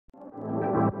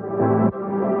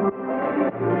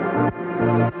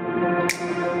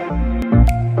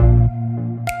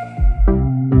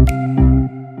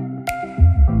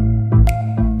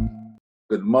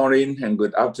morning and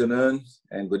good afternoon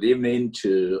and good evening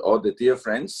to all the dear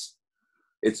friends.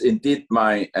 It's indeed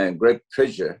my great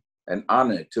pleasure and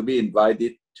honor to be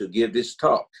invited to give this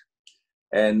talk.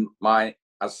 And my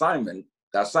assignment,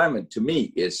 the assignment to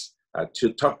me is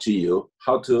to talk to you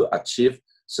how to achieve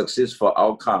successful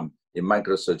outcome in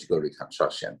microsurgical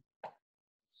reconstruction.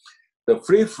 The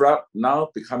free flap now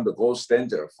become the gold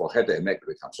standard for head and neck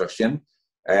reconstruction.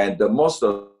 And most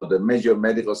of the major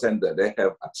medical centers, they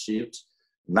have achieved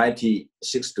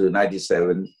 96 to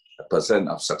 97%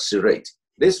 of success rate.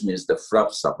 This means the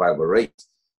flap survival rate.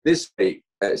 This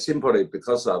is simply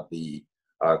because of the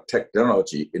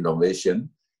technology innovation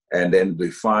and then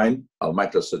refine our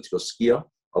microsurgical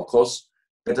skill. Of course,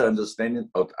 better understanding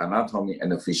of anatomy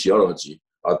and the physiology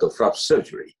of the flap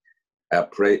surgery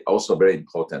play also very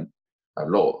important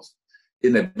roles.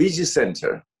 In a busy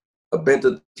center, a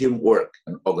better teamwork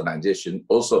and organization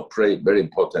also play very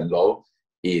important role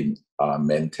in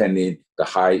maintaining the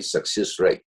high success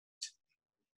rate.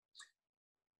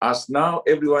 As now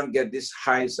everyone get this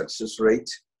high success rate,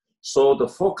 so the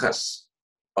focus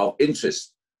of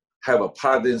interest have a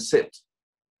paradigm shift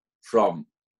from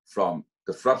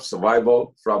the flap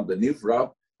survival, from the new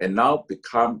flap, and now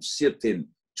become shifting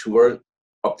toward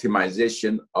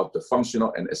optimization of the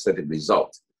functional and aesthetic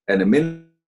result, and the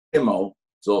minimal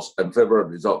those unfavorable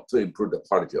results to improve the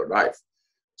quality of life.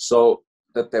 So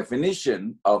the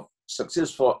definition of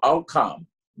successful outcome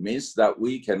means that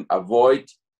we can avoid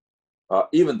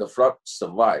even the flap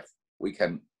survive. We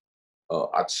can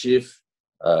achieve,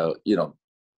 a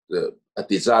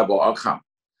desirable outcome.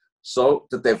 So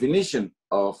the definition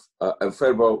of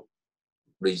unfavorable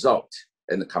result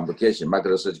and the complication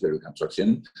microsurgical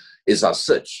reconstruction is as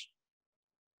such: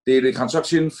 the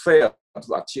reconstruction failed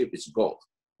to achieve its goal,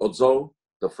 although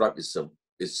the flap is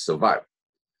survived,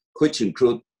 which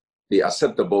include the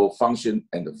acceptable function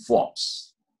and the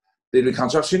forms. The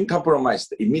reconstruction compromised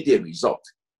the immediate result.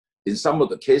 In some of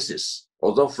the cases,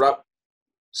 although flap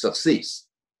succeeds,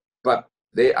 but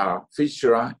they are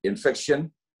fistula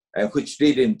infection, and which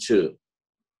leading to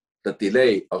the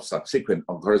delay of subsequent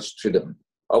oncology treatment.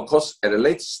 Of course, at a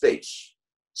late stage,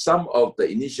 some of the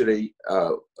initially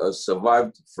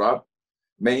survived flap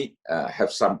may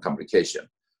have some complication,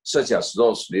 such as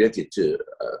those related to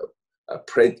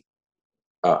plate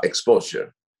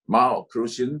exposure,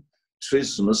 malocclusion,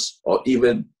 trismus, or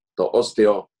even the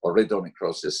osteo or radial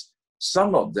necrosis.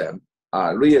 Some of them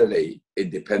are really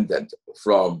independent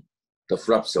from the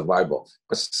flap survival,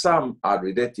 but some are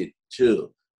related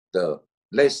to the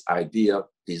less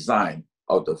ideal design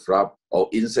of the flap or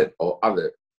insert or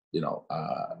other,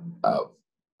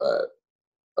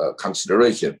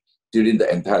 consideration during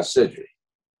the entire surgery.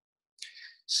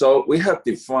 So we have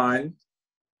defined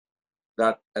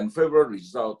that unfavorable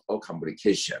result or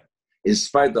complication, in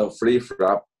spite of free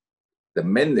flap,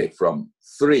 mainly from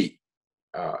three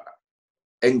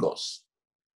angles.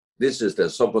 This is the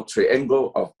so-called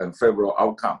triangle of unfavorable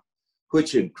outcome,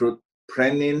 which include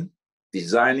planning,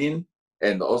 designing,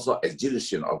 and also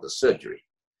execution of the surgery,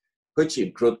 which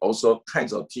include also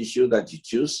kinds of tissue that you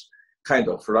choose, kind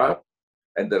of flap,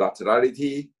 and the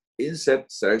laterality,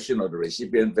 insert, selection of the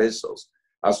recipient vessels,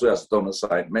 as well as donor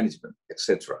site management,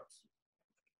 etc.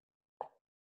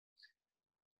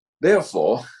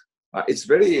 Therefore, it's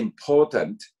very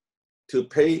important to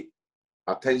pay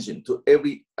attention to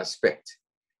every aspect.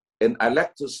 And I'd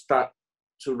like to start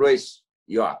to raise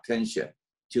your attention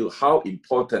to how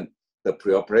important the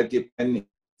preoperative planning,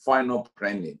 final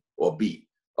planning will be.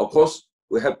 Of course,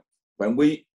 when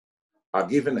we are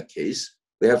given a case,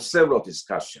 we have several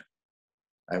discussions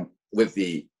with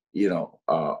the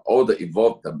all the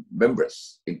involved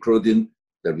members, including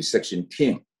the resection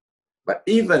team. But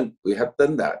even we have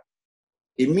done that,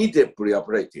 immediate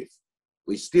preoperative,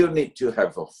 we still need to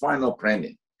have a final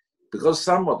planning, because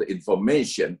some of the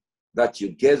information that you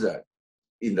gather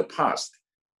in the past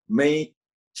may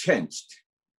change.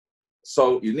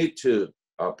 So you need to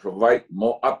provide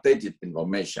more updated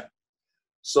information.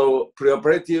 So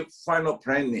preoperative final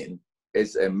planning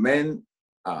is a main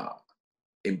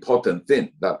important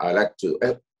thing that I like to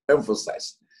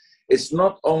emphasize. It's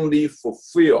not only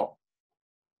fulfill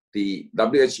the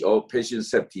WHO patient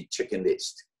safety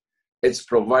checklist. It's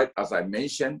provide, as I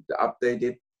mentioned, the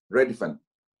updated relevant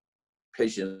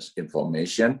patient's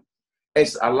information.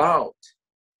 It's allowed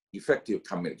effective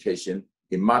communication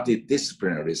in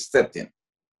multidisciplinary setting.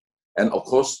 And of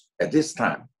course, at this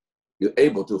time, you're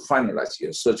able to finalize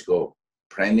your surgical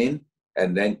planning,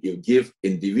 and then you give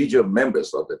individual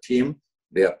members of the team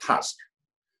their task.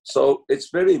 So it's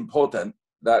very important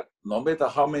that no matter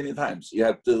how many times you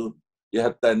have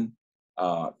done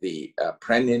the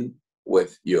planning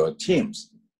with your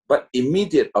teams, But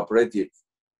immediate operative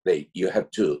day, you have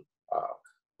to,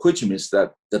 which means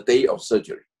that the day of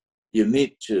surgery, you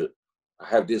need to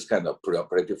have this kind of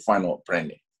preoperative final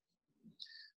planning.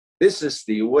 This is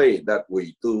the way that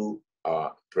we do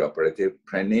preoperative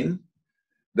planning,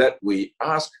 that we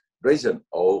ask resident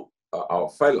or our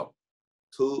fellow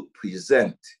to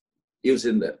present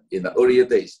using in the earlier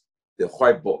days, the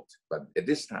whiteboard, but at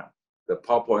this time, the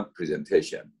PowerPoint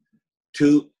presentation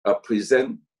to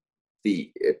present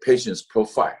the patient's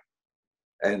profile.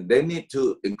 And they need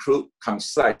to include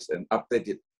concise and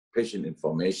updated patient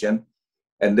information.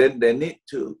 And then they need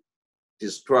to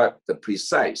describe the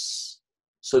precise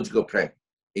surgical plan,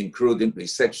 including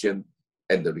resection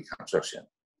and the reconstruction.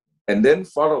 And then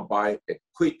followed by a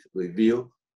quick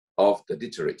review of the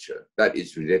literature that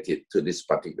is related to this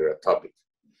particular topic.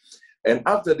 And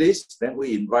after this, then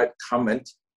we invite comment,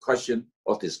 question,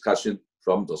 or discussion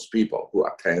from those people who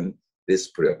attend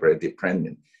this preoperative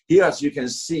planning. Here, as you can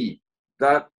see,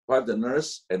 that while the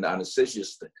nurse and the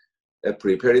anesthetist are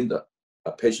preparing the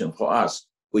patient for us,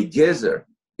 we gather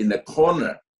in the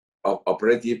corner of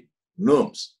operative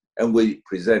rooms and we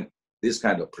present this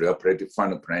kind of preoperative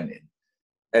final planning.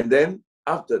 And then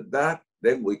after that,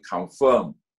 then we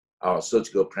confirm our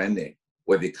surgical planning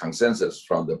with the consensus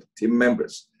from the team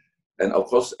members. And of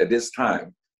course, at this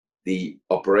time, the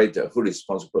operator who is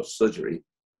responsible for surgery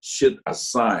should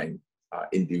assign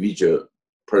individual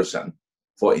person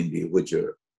for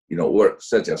individual work,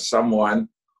 such as someone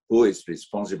who is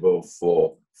responsible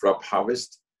for flap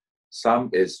harvest, some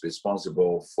is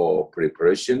responsible for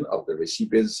preparation of the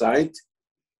recipient site,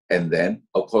 and then,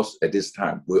 of course, at this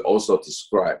time, we also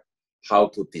describe how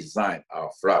to design our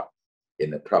flap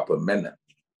in a proper manner.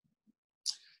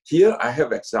 Here I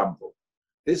have example.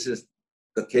 This is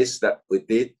the case that we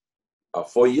did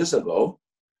 4 years ago,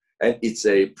 and it's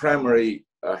a primary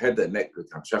head and neck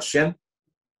reconstruction.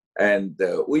 And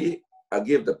we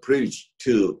give the privilege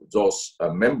to those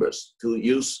members to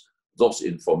use those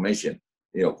information,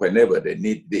 whenever they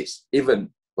need this. Even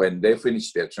when they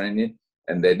finish their training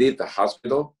and they leave the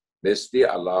hospital, they're still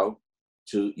allowed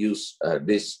to use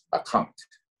this account.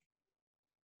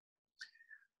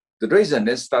 The reason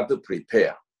they start to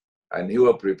prepare, and he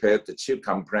will prepare the chief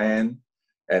complaint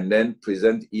and then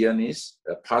present illness,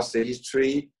 past the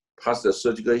history, past the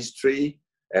surgical history,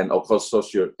 and of course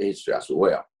social history as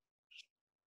well.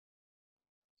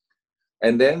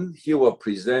 And then he will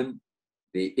present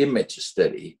the image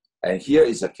study. And here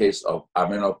is a case of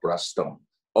amenoblastoma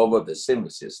over the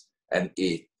symphysis, and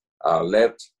it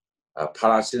left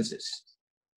paracensis.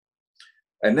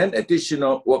 And then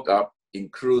additional workup,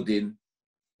 including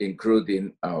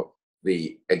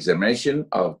the examination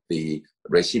of the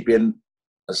recipient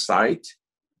site.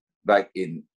 Like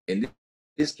in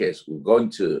this case, we're going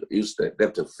to use the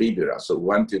depth of fibula. So we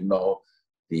want to know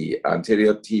the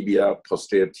anterior tibia,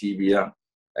 posterior tibia,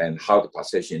 and how the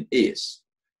position is.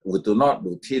 We do not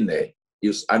routinely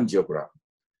use angiogram.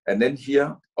 And then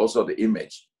here, also the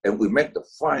image. And we make the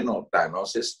final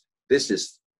diagnosis. This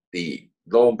is the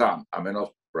low-gum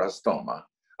amenoblastoma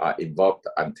involved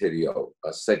anterior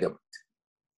segment.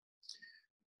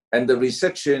 And the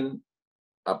resection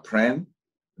plan,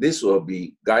 this will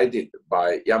be guided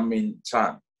by Yang-Min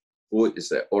Chan, who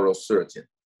is an oral surgeon.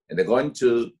 And they're going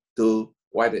to do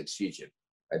wide excision.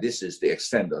 And this is the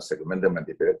extent of segmental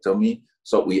mandibulectomy.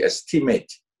 So we estimate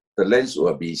the length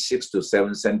will be 6 to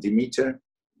 7 centimeters.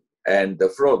 And the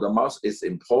flow of the mouth is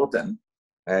important.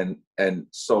 And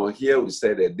so here we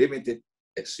say the limited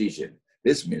excision.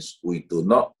 This means we do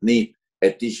not need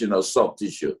additional soft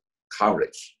tissue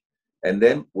coverage. And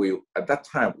then at that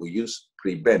time, we use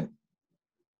pre-bent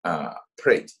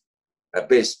plate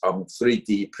based on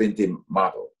 3D printing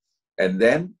model. And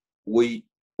then we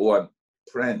will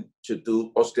plan to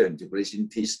do osteointegration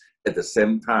tests at the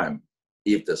same time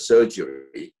if the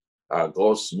surgery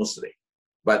goes smoothly.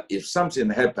 But if something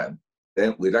happens,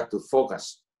 then we like to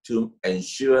focus to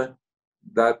ensure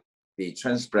that the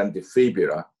transplanted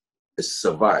fibula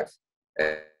survive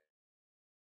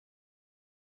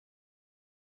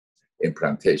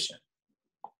implantation.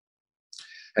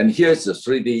 And here's the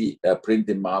 3D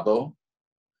printing model.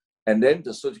 And then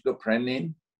the surgical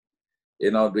planning,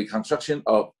 reconstruction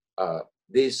of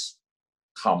this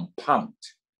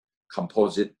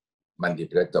composite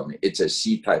mandibulectomy. It's a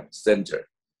C-type center.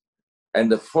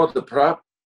 And for the prep,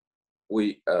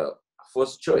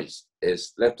 first choice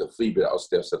is left fibula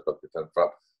osteoseptal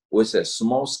flap with a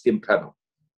small skin panel.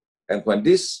 And when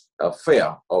this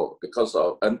fail, or because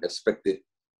of unexpected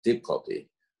difficulty,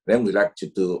 then we like to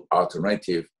do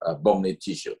alternative bony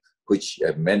tissue, which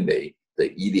mainly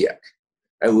the iliac.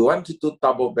 And we want to do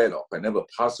double bellow whenever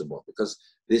possible because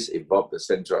this involves the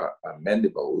central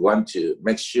mandible. We want to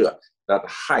make sure that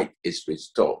height is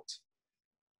restored.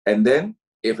 And then,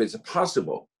 if it's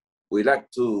possible, we like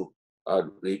to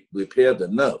repair the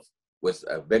nerve with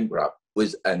a vein graft,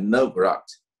 with a nerve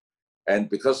graft. And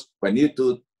because when you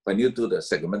do the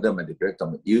segmental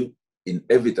mandibulectomy, you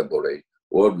inevitably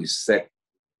will resect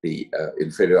the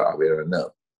inferior alveolar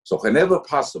nerve. So whenever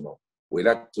possible, we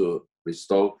like to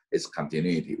restore its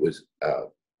continuity with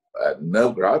a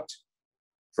nerve graft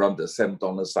from the same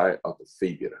donor side of the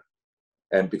fibula.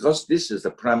 And because this is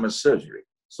the primary surgery,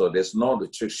 so there's no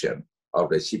restriction of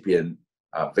the recipient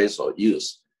vessel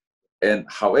use. And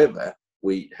however,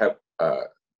 we have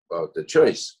the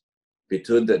choice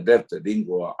between the left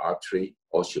lingual artery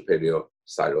or superior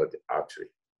thyroid artery.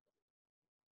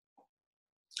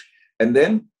 And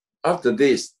then after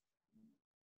this,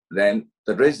 then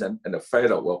the resident and the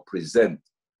fellow will present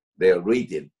their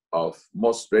reading of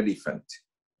most relevant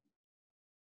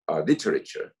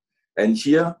literature. And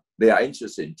here they are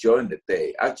interested in during the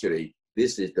day. Actually,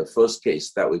 this is the first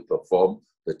case that we perform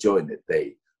the during the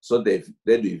day. So they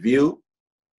review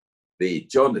the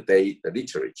during the day, the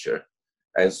literature,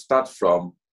 and start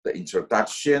from the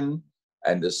introduction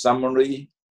and the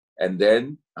summary, and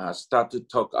then start to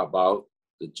talk about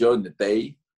the during the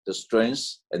day, the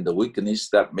strengths and the weakness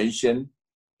that mentioned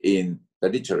in the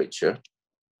literature.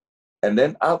 And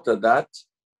then after that,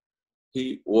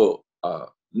 he will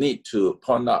need to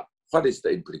point out what is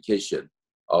the implication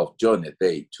of during the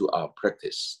day to our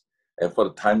practice. And for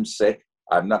the time's sake,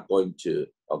 I'm not going to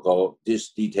go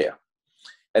this detail.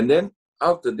 And then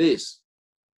after this,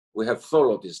 we have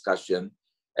thorough discussion,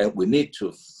 and we need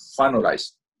to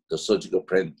finalize the surgical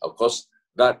plan. Of course,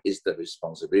 that is the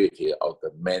responsibility of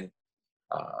the main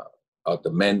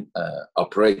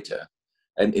operator.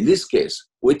 And in this case,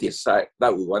 we decide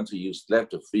that we want to use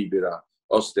left fibular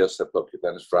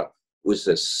osteoseptocutaneous flap with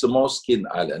a small skin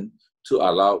island to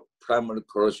allow primary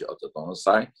closure of the donor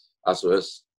side, as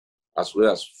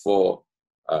well as for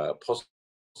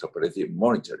post-operative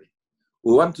monitoring.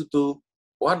 We want to do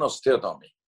one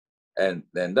osteotomy, and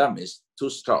then that means 2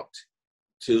 strokes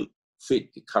to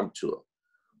fit the contour.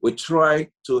 We try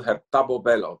to have double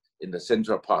bellow in the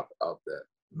central part of the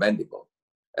mandible.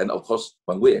 And of course,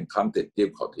 when we encounter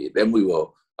difficulty, then we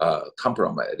will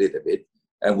compromise a little bit.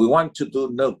 And we want to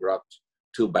do nerve graft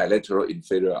to bilateral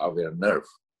inferior alveolar nerve.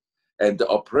 And the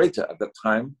operator at the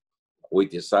time, we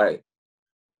decide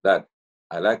that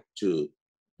I like to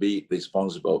be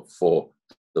responsible for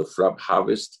the flap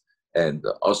harvest and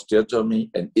the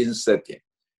osteotomy and insetting.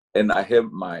 And I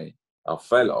have my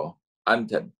fellow,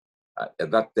 Anton, at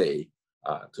that day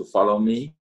to follow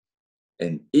me.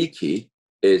 And Iki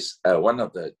is one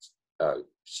of the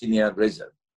senior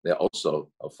residents. They also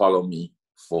follow me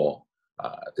for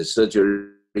the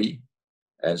surgery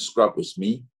and scrub with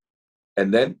me.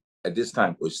 And then at this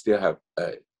time, we still have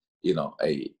a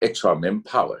extra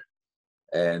manpower,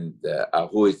 and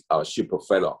who is our super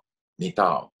fellow,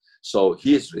 Nitao. So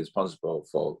he is responsible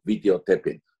for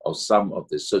videotaping of some of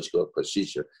the surgical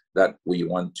procedure that we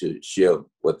want to share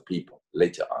with people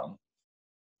later on.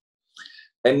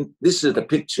 And this is the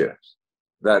picture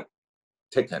that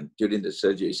taken during the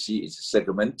surgery. You see, it's a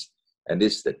segment, and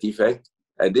this is the defect,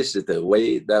 and this is the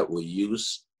way that we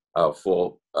use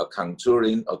for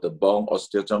contouring of the bone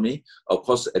osteotomy. Of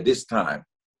course, at this time,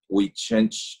 we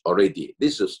changed already.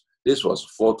 This was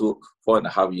 4 to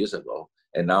 4.5 years ago,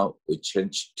 and now we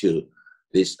changed to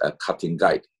this cutting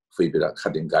guide, fibular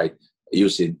cutting guide,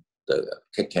 using the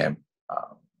CAD/CAM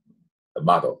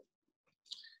model.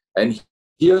 And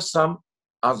here are some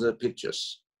other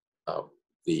pictures of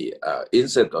the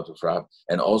insert of the flap,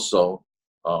 and also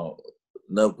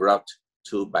nerve graft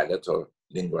to bilateral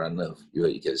lingual nerve.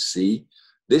 You can see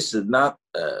this is not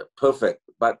perfect,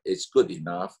 but it's good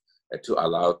enough to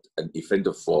allow an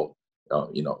effective for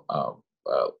bone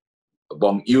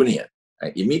union.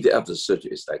 And immediately after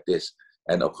surgery, it's like this.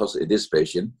 And of course, in this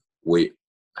patient, we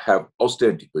have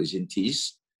osteointegration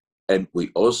teeth, and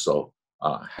we also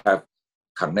have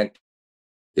connected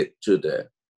to the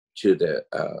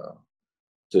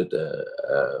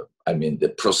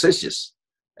processes,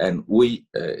 and we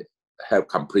have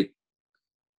complete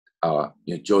our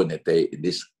joint a day in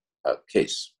this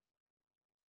case.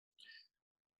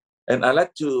 And I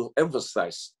like to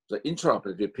emphasize the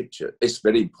intraoperative picture is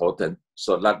very important,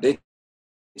 so that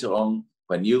later on,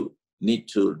 when you need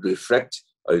to reflect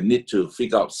or you need to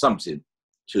figure out something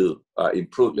to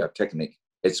improve your technique,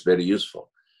 it's very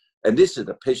useful. And this is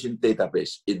the patient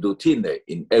database in routine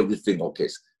in every single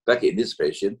case. Like in this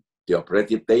patient, the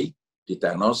operative day, the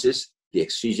diagnosis, the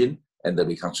excision, and the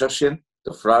reconstruction,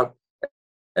 the flap,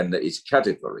 and its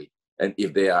category. And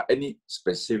if there are any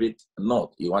specific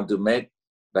note you want to make,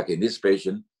 like in this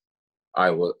patient, I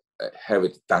will have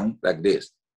it done like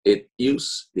this. It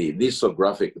uses the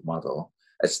lithographic model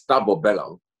as double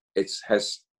bellow. It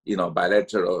has,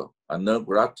 bilateral nerve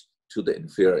route to the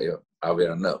inferior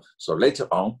alveolar nerve. So later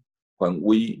on, when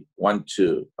we want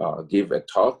to give a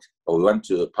talk or we want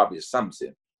to publish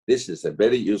something, this is a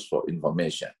very useful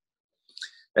information.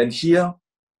 And here,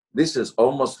 this is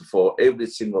almost for every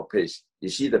single patient. You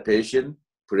see the patient,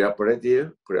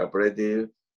 preoperative, preoperative,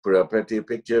 preoperative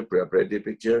picture, preoperative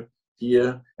picture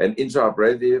here, and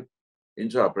intraoperative,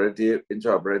 intraoperative,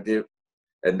 intraoperative,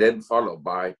 and then followed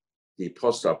by the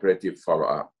postoperative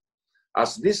follow-up.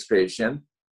 As this patient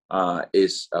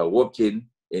is working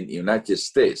in the United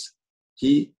States,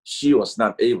 she was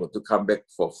not able to come back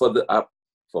for further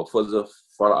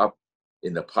follow-up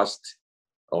in the past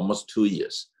almost 2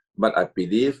 years. But I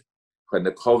believe when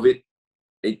the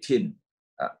COVID-18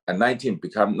 and 19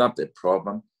 become not a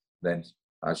problem, then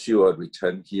she will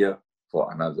return here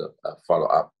for another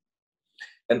follow-up.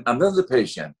 And another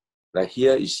patient, like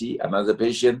here you see another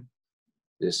patient,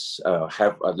 is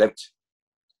have left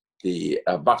the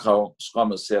buccal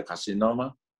squamous cell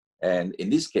carcinoma. And in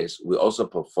this case, we also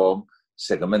perform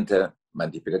segmental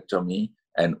mandibulectomy,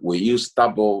 and we use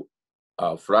double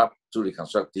flap to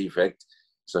reconstruct defect.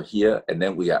 So here, and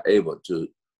then we are able to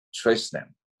trace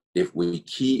them if we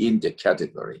key in the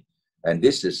category. And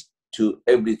this is to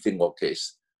every single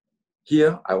case.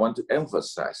 Here, I want to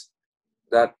emphasize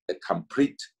that a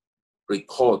complete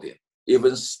recording,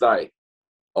 even slide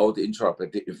all the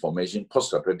intraoperative information,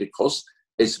 postoperative course,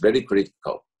 is very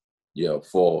critical,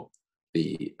 for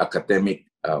the academic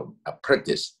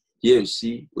practice. Here you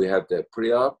see we have the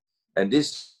pre-op, and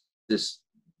this is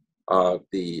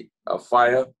the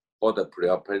file for the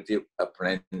preoperative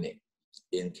planning.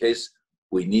 In case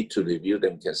we need to review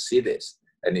them, you can see this,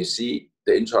 and you see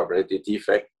the intraoperative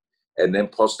defect, and then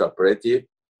postoperative,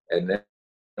 and then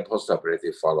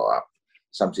postoperative follow-up.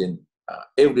 Something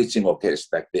every single case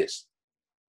like this.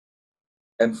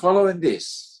 And following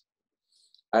this,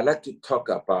 I'd like to talk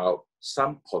about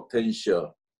some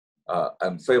potential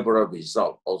unfavorable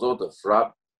result, although the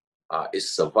flap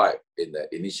is survived in the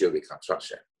initial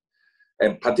reconstruction.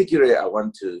 And particularly, I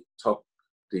want to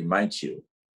remind you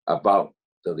about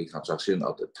the reconstruction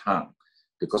of the tongue,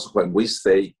 because when we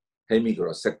say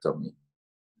hemiglossectomy,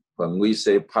 when we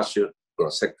say partial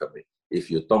glossectomy,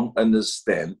 if you don't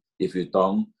understand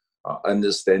the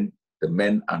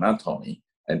main anatomy,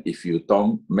 and if you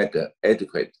don't make an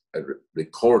adequate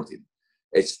recording,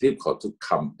 it's difficult to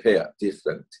compare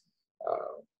different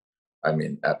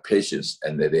patients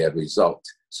and their result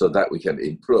so that we can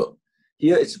improve.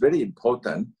 Here, it's very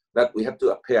important that we have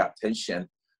to pay attention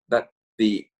that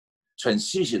the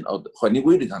transition of, when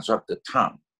we reconstruct the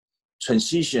tongue,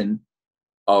 transition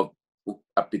of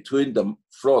between the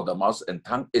floor of the mouth and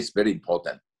tongue is very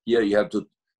important. Here, you have to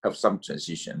have some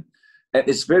transition. And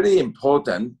it's very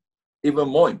important, even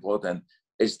more important,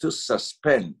 is to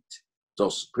suspend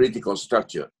those critical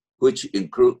structure, which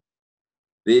include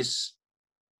this,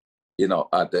 the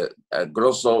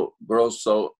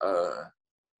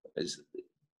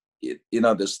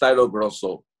the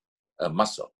styloglossal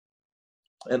muscle.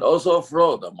 And also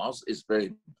floor of the mouth is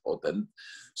very important.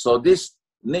 So this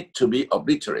need to be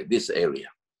obliterated, this area.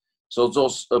 So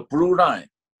those blue line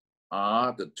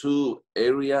are the two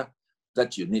areas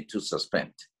that you need to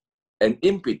suspend. And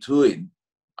in between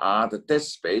are the dead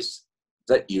space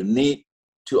that you need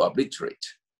to obliterate.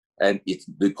 And it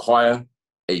requires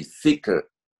a thicker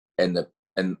and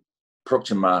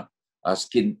proximal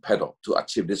skin pedal to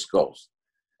achieve this goal.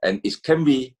 And it can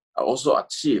be also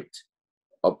achieved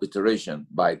obliteration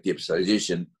by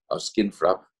deepsization of skin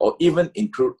flap, or even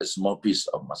include a small piece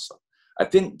of muscle. I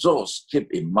think those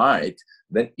keep in mind,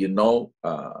 then you know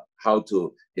how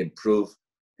to improve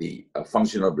the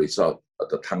functional result of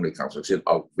the tongue reconstruction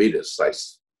of various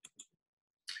size.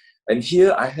 And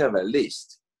here I have a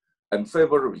list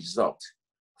unfavorable result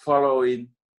following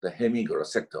the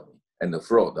hemiglossectomy and the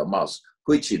floor of the mouth,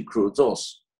 which include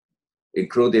those,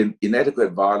 including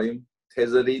inadequate volume,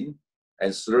 tethering,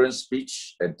 and slurring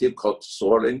speech, and difficult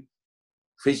swallowing,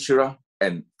 fistula,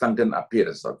 and sunken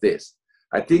appearance of this.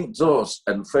 I think those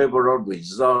unfavorable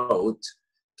results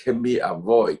can be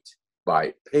avoided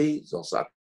by paying those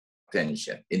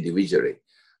attention individually,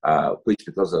 which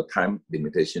because of time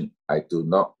limitation, I do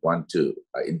not want to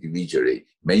individually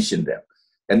mention them.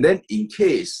 And then in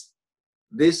case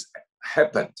this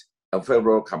happened,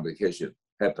 unfavorable complication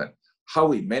happened, how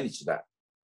we manage that?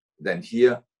 Then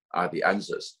here are the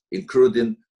answers,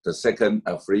 including the second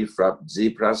free flap Z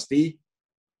plus D,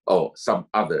 or some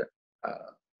other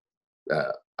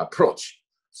approach.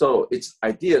 So it's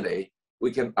ideally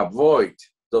we can avoid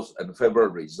those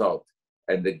unfavorable results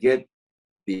and get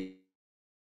the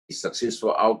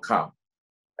successful outcome,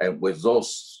 and with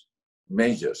those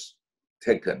measures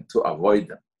taken to avoid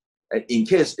them. And in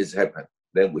case it's happened,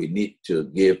 then we need to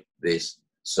give this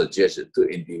suggestion to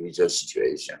individual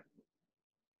situation.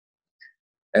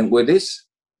 And with this,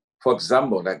 for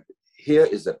example, like here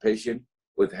is a patient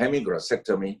with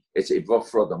hemiglossectomy. It's evolved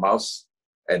from the mouth,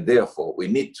 and therefore we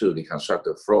need to reconstruct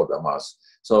the floor of the mouth.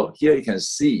 So here you can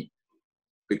see,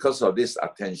 because of this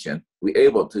attention, we're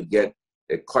able to get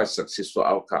a quite successful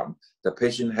outcome. The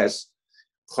patient has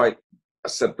quite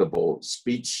acceptable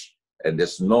speech, and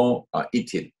there's no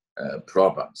eating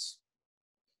problems.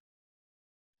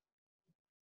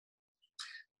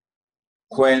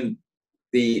 When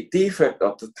the defect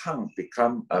of the tongue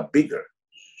become bigger,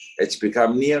 it's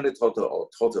become nearly total or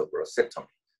total glossectomy.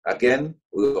 Again,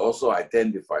 we will also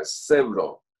identify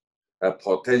several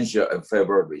potential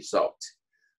unfavorable results.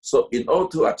 So in order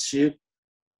to achieve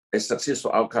a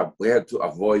successful outcome, we have to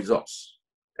avoid those.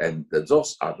 And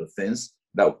those are the things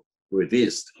that it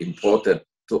is important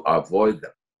to avoid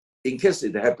them. In case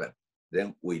it happens,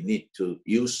 then we need to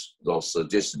use those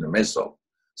suggested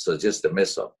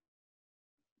method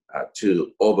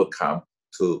to overcome,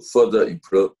 to further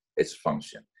improve its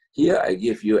function. Here I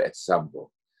give you an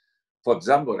example. For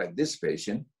example, like this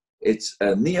patient, it's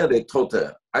a nearly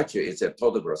total, actually it's a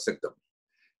total glossectomy.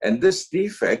 And this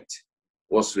defect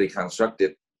was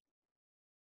reconstructed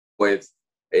with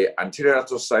an anterior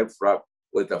lateral side flap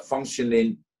with a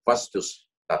functioning vastus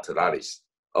lateralis.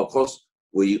 Of course,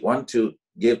 we want to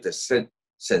give the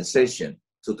sensation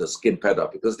to the skin pedal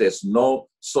because there's no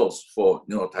source for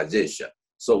neurotization.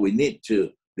 So we need to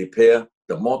repair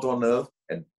the motor nerve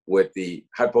and with the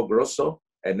hypoglossal,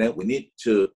 and then we need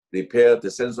to repair the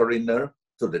sensory nerve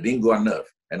to the lingual nerve.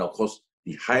 And of course,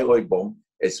 the hyoid bone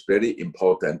is very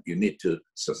important. You need to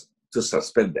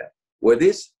suspend that. With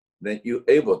this, then you're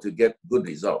able to get good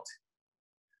result.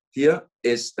 Here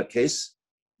is the case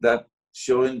that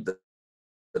showing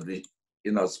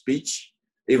the speech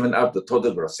even after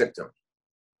total glossectomy.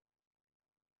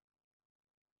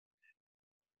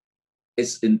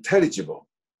 It's intelligible,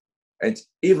 and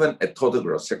even a total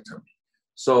glossectomy.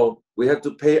 So we have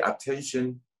to pay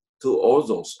attention to all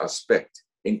those aspects,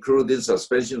 including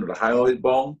suspension of the hyoid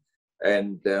bone,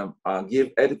 and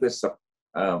give adequate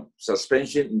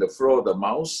suspension in the floor of the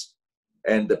mouth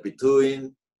and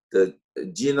between the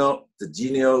genial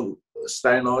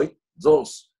stenoid.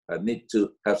 Those need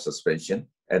to have suspension,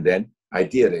 and then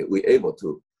ideally we're able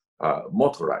to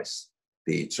motorize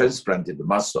the transplanted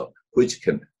muscle, which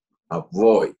can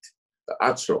avoid the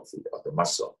atrophy of the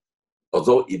muscle.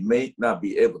 Although it may not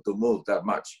be able to move that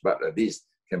much, but at least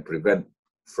can prevent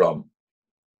from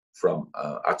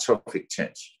atrophic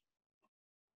change.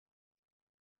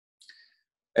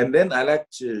 And then I like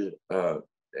to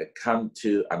come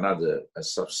to another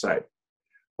subside.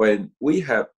 When we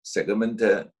have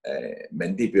segmented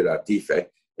mandibular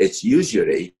defect, it's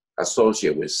usually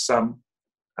associated with some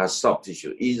soft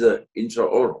tissue, either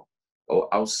intraoral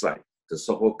or outside, the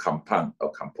so-called compound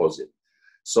or composite.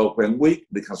 So when we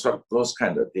reconstruct those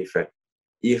kind of defects,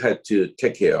 you have to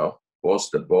take care of both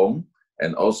the bone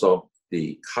and also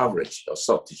the coverage of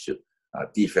soft tissue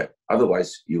defect.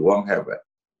 Otherwise, you won't have a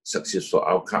successful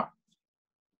outcome.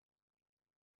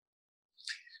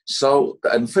 So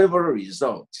the unfavorable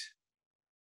result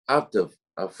after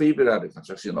a fibular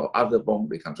reconstruction or other bone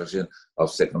reconstruction of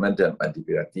segmental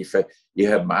mandibular defect, you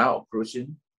have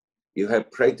malocclusion, you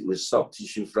have plate with soft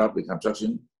tissue flap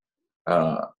reconstruction,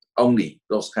 only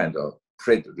those kind of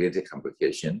plate-related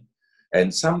complication.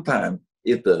 And sometimes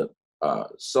if the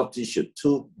soft tissue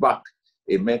too bulk,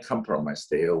 it may compromise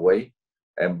the airway.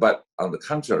 But on the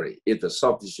contrary, if the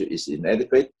soft tissue is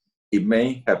inadequate, it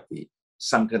may have the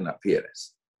sunken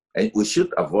appearance. And we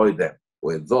should avoid them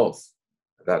with those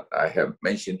that I have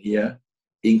mentioned here.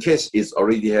 In case it's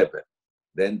already happened,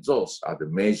 then those are the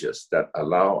measures that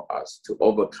allow us to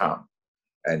overcome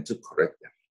and to correct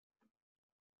them.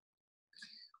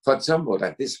 For example,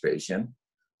 like this patient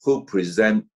who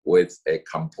present with a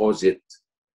composite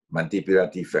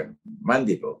mandibular defect,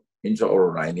 mandible,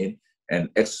 intraoral lining, and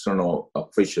external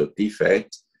facial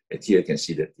defect, and here you can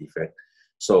see the defect.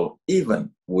 So even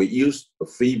we use a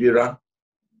fibula,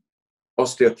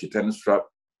 osteocutaneous flap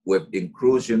with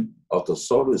inclusion of the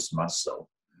soleus muscle,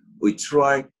 we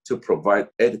try to provide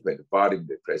adequate volume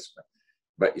replacement,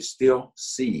 but you still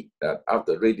see that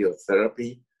after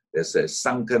radiotherapy, there's a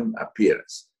sunken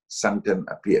appearance.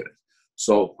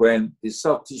 So when the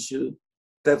soft tissue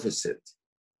deficit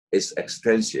is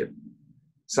extensive,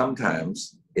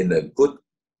 sometimes in a good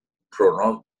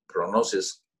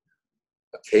prognosis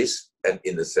case and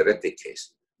in the selected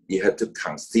case, you have to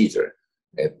consider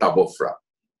a double flap.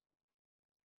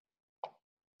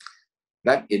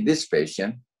 Like in this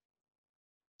patient,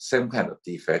 same kind of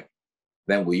defect,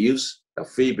 then we use a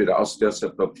fibular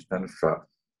osteosubcutaneous flap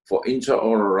for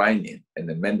intraoral lining and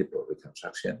the mandible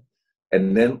reconstruction.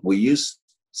 And then we use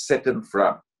second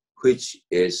flap, which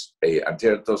is a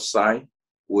anterior dorsal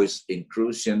with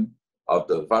inclusion of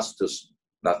the vastus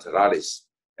lateralis,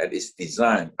 and is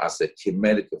designed as a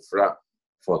chimeric flap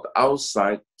for the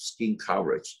outside skin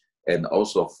coverage and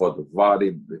also for the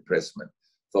volume replacement.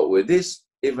 So with this,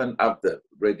 even after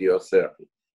radiotherapy,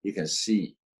 you can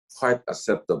see quite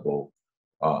acceptable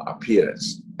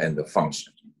appearance and the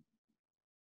function.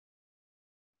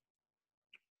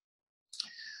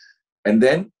 And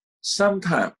then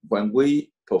sometimes when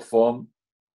we perform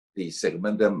the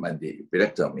segmental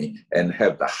mandibulectomy and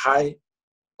have the high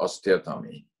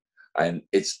osteotomy, and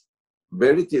it's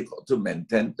very difficult to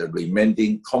maintain the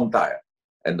remaining condyle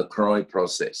and the coronoid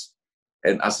process.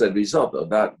 And as a result of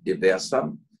that, if there's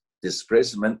some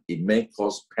displacement, it may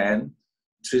cause pain,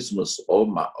 trismus, or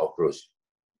malocclusion.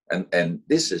 And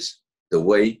this is the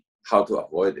way how to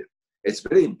avoid it. It's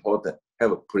very important to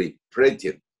have a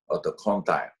pre-plating of the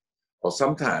condyle. Or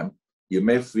sometimes you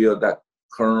may feel that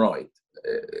coronoid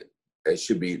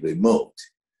should be removed.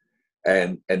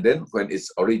 And then when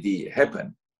it's already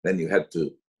happened, then you have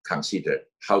to consider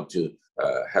how to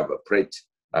have a plate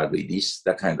release,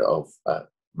 that kind of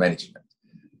management.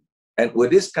 And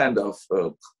with this kind of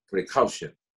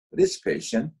precaution, this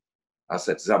patient, as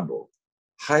example,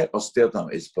 high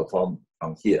osteotomy is performed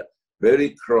on here,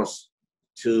 very close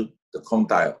to the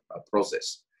condyle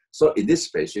process. So in this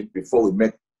patient, before we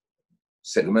make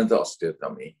segmental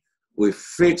osteotomy, we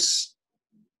fix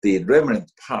the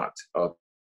remnant part of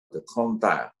the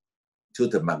condyle to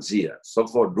the maxilla,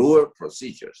 so-called Ruhr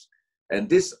procedures. And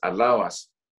this allows us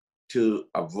to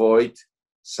avoid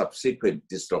subsequent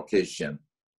dislocation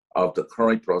of the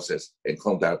coronoid process and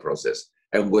condyle process.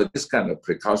 And with this kind of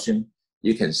precaution,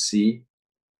 you can see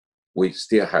we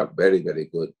still have very, very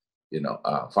good,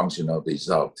 functional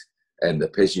result. And the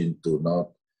patient do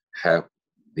not have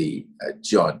the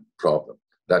joint problem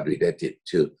that related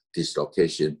to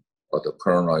dislocation of the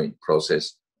coronoid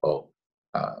process or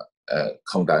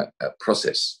condyle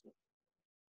process.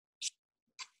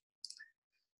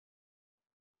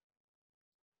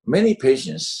 Many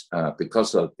patients,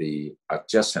 because of the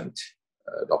adjacent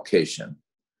location,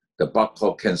 the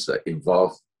buccal cancer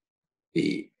involve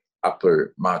the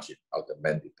upper margin of the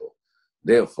mandible.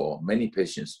 Therefore, many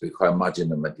patients require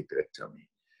marginal mandibulectomy.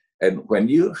 And when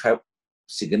you have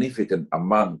significant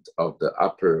amount of the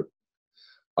upper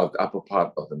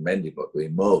part of the mandible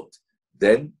removed,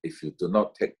 then if you do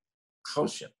not take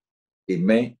caution, it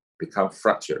may become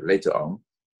fracture later on,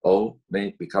 or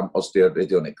may become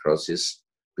osteoradionecrosis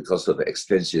because of the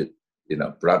extensive,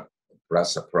 blood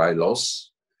supply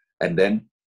loss. And then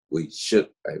we should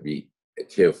be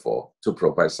careful to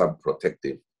provide some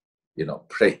protective,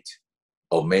 plate,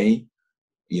 or may,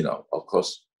 of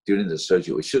course, during the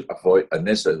surgery, we should avoid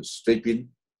unnecessary stripping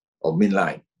or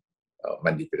midline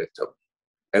mandibulectomy.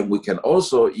 And we can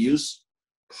also use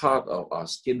part of our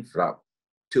skin flap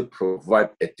to provide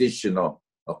additional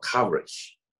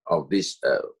coverage of this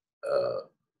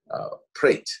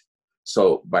plate.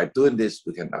 So by doing this,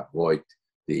 we can avoid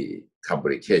the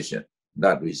complication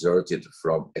that resulted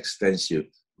from extensive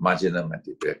marginal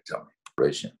mandibulectomy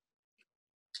operation.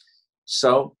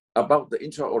 So about the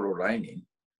intraoral lining,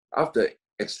 after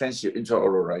extensive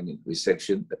intraoral lining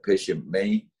resection, the patient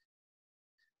may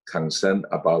concern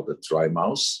about the dry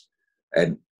mouth.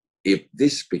 And if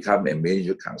this becomes a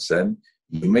major concern,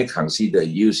 you may consider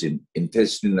using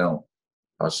intestinal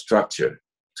structure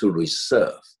to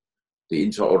reserve the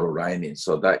intraoral lining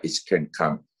so that it can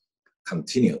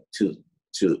continue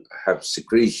to have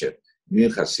secretion,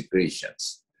 mucus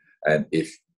secretions. And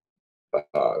if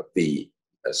the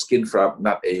skin flap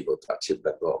not able to achieve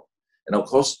that goal. And of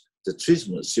course, the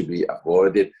treatment should be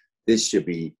avoided. This should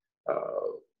be,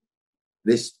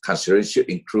 this consideration should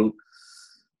include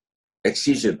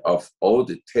excision of all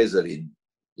the tethering,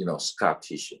 scar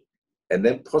tissue, and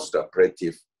then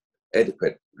post-operative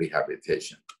adequate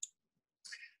rehabilitation.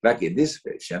 Like in this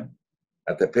patient,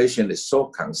 the patient is so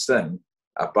concerned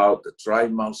about the dry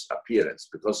mouth appearance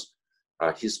because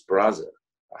his brother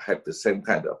had the same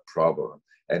kind of problem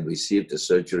and received the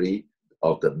surgery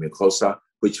of the mucosa,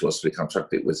 which was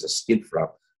reconstructed with a skin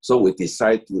flap. So we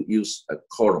decided to use a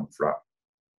column flap.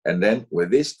 And then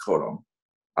with this column,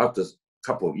 after a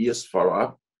couple of years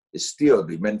follow-up, it still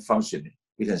remains functioning.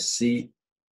 You can see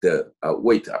the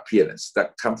weight appearance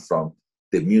that comes from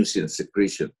the mucin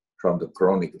secretion from the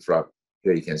chronic flap.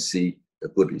 Here you can see a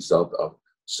good result of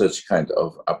such kind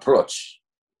of approach.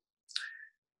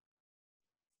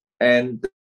 And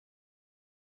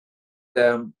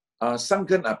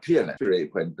sunken appearance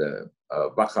when the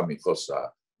buccal mucosa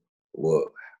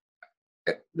were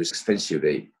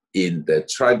extensively in the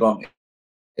tribome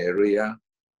area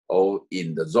or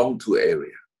in the zone 2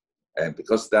 area. And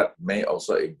because that may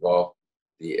also involve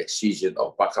the excision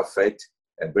of buccal fat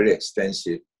and very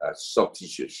extensive soft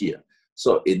tissue here.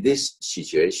 So in this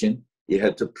situation, you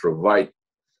have to provide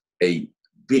a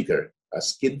bigger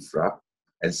skin flap,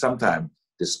 and sometimes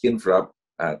the skin flap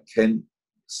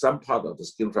some part of the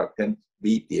skin flap can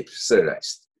be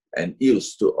deepserized and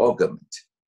used to augment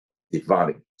the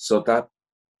volume, so that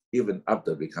even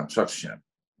after reconstruction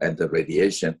and the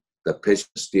radiation, the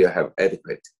patient still have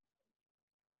adequate,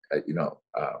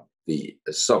 the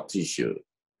soft tissue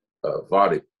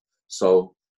volume.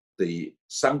 So the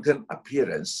sunken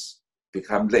appearance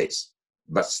become less,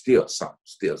 but still some.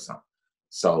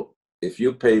 So if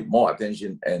you pay more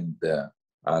attention and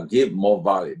give more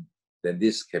volume, then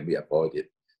this can be avoided.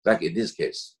 Like in this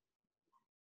case,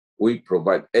 we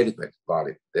provide adequate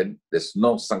volume, then there's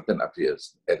no sunken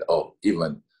appearance at all,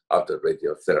 even after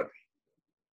radiotherapy.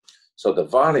 So the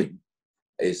volume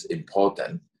is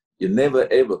important. You're never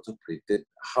able to predict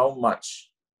how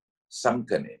much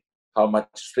sunkening, how much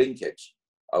shrinkage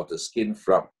of the skin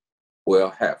flap will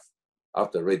have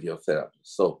after radiotherapy.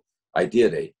 So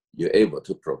ideally, you're able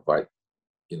to provide,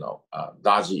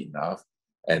 large enough,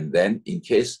 and then in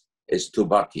case it's too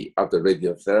bulky after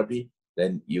radiotherapy,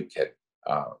 then you can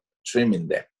trim in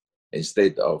them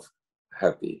instead of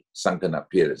have the sunken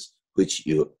appearance, which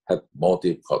you have more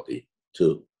difficulty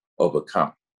to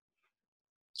overcome.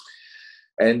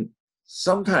 And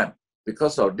sometimes,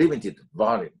 because of limited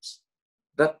volumes,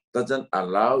 that doesn't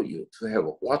allow you to have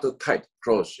a watertight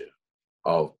closure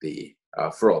of the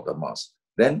floor of the mouth.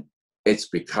 Then it's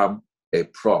become a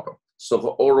problem. So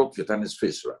for oral cutaneous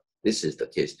fistula, this is the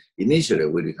case. Initially,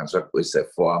 we reconstruct with a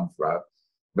forearm flap,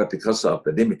 but because of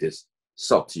the limited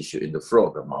soft tissue in the floor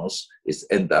of the mouth, it's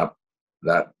end up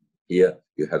that here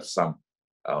you have some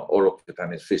oral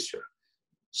cutaneous fistula.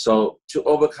 So to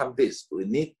overcome this, we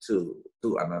need to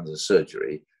do another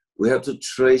surgery. We have to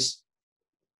trace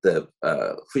the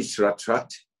fistula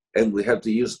tract, and we have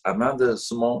to use another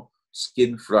small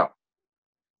skin flap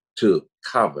to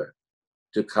cover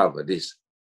this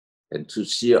and to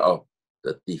seal off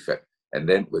the defect. And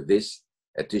then with this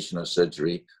additional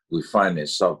surgery, we finally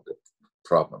solve the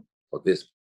problem for this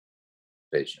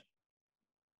patient.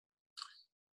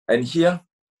 And here,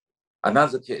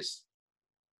 another case,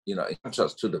 in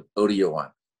contrast to the earlier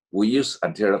one, we use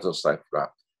anterior side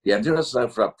flap. The anterior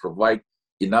side flap provides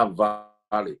enough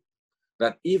volume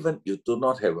that even you do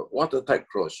not have a watertight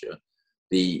closure,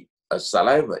 the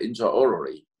saliva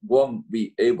intraorally won't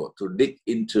be able to leak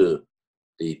into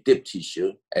the deep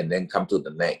tissue and then come to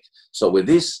the neck. So with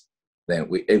this, then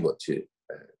we're able to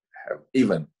have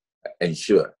even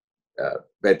ensure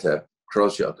better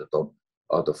closure of the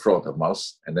floor of the mouth,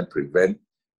 and then prevent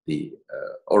the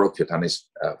oral cutaneous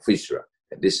fistula.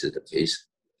 And this is the case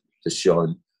to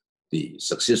show the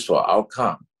successful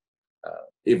outcome,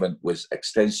 even with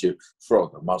extensive floor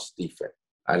of the mouth defect.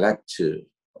 I like to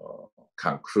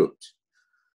conclude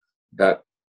that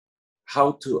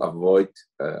how to avoid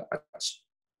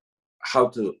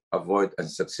and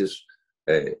success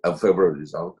unfavorable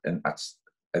result and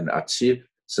achieve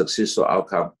successful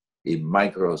outcome in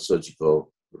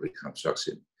microsurgical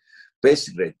reconstruction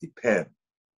basically depend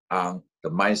on the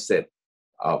mindset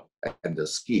and the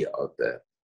skill of the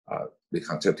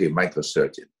reconstructive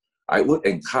microsurgeon. I would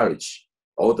encourage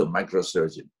all the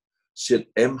microsurgeons should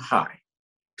aim high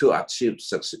to achieve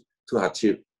success, to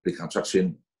achieve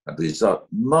reconstruction result,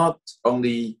 not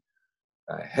only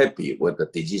happy with the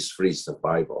disease-free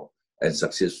survival and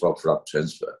successful flap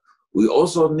transfer. We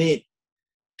also need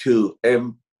to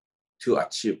aim to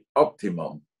achieve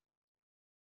optimum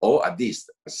or at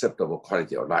least acceptable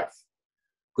quality of life,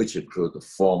 which include the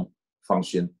form,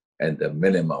 function, and the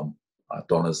minimum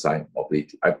donor site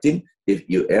mobility. I think if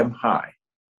you aim high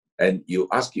and you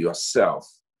ask yourself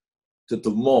to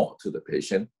do more to the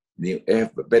patient, you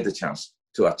have a better chance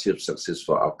to achieve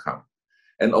successful outcome.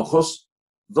 And of course,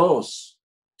 those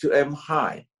to aim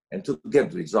high and to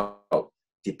get result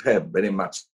depend very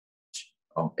much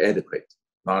on adequate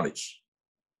knowledge,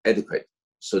 adequate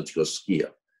surgical skill,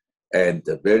 and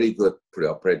a very good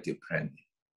preoperative planning.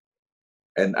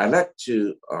 And I'd like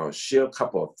to share a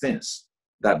couple of things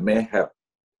that may help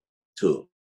to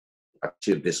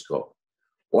achieve this goal.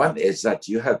 One is that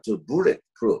you have to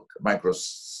bulletproof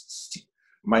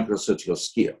microsurgical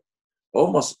skill.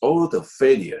 almost all the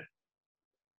failure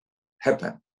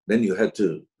happen. Then you have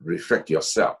to reflect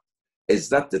yourself. Is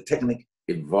that the technique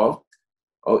involved,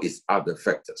 or is other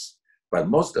factors? But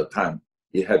most of the time,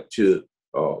 you have to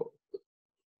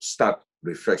start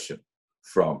reflection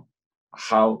from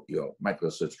how your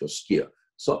microsurgical skill.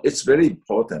 So it's very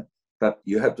important that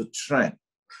you have to train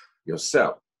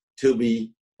yourself to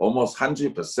be almost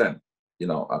 100%,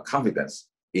 confidence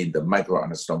in the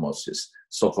microanastomosis,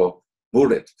 so-called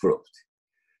bulletproof.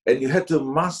 And you have to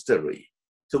master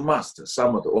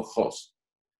some of the workhorse.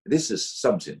 This is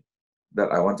something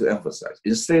that I want to emphasize.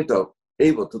 Instead of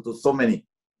able to do so many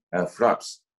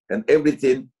flaps and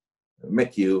everything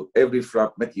every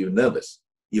flap make you nervous,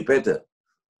 you better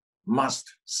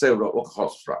master several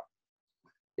workhorse flap,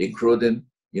 including,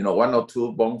 1 or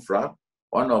 2 bone flap,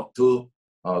 1 or 2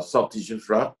 soft tissue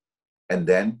flap, and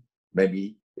then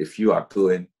maybe if you are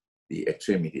doing the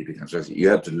extremity reconstruction, you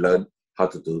have to learn how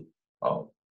to do,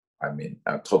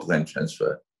 total hand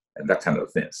transfer and that kind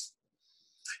of things.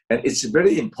 And it's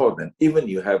very important, even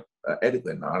you have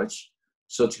adequate knowledge,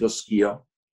 surgical skill,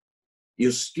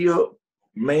 you still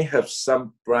may have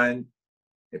some blind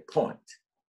point,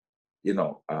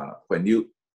 when you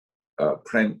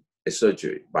plan a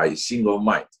surgery by a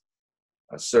single-minded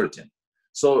surgeon.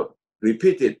 So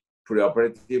repeated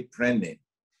preoperative planning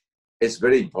is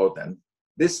very important.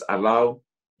 This allows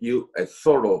you a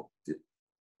thorough,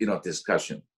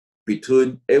 discussion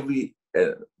between every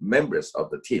members of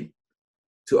the team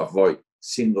to avoid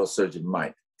single surgeon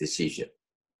mind decision.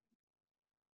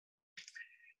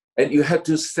 And you have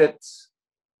to set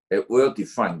a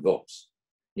well-defined goals.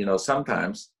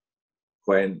 Sometimes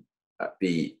when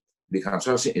the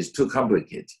reconstruction is too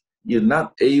complicated, you're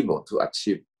not able to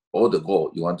achieve all the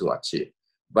goal you want to achieve.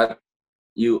 But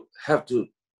you have to,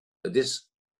 at this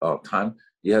time,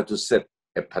 you have to set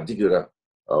a particular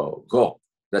goal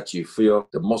that you feel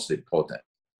the most important.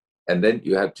 And then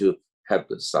you have to have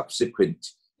the subsequent,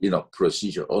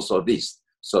 procedure also list,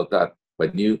 so that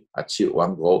when you achieve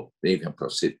one goal, then you can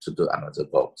proceed to do another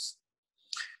goals.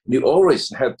 You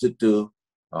always have to do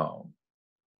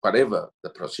whatever the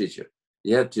procedure.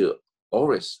 You have to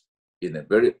always, in a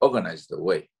very organized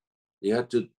way, you have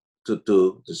to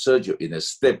do the surgery in a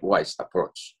stepwise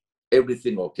approach.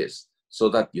 Everything okay, so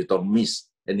that you don't miss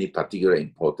any particular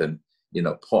important,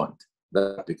 point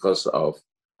that because of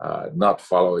not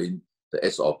following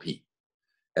the SOP.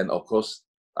 And of course,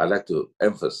 I like to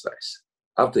emphasize,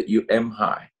 after you aim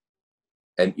high,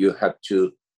 and you have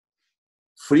to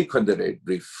frequently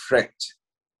reflect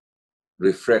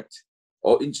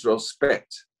or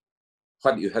introspect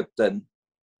what you have done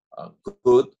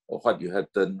good or what you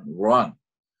have done wrong,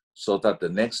 so that the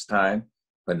next time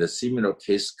when the similar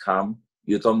case come,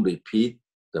 you don't repeat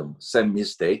the same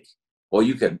mistake, or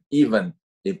you can even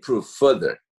improve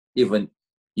further. Even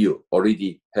you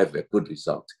already have a good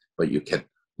result, but you can,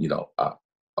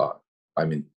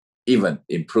 even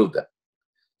improve that.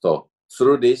 So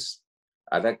through this,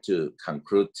 I'd like to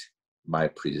conclude my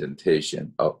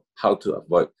presentation of how to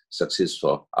avoid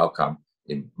successful outcome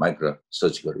in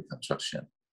microsurgical reconstruction.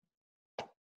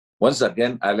 Once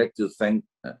again, I'd like to thank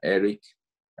Eric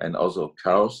and also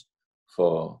Carlos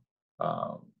for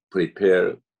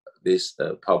prepare this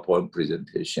PowerPoint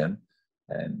presentation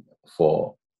and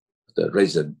for the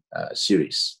reason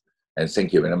series. And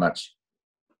thank you very much.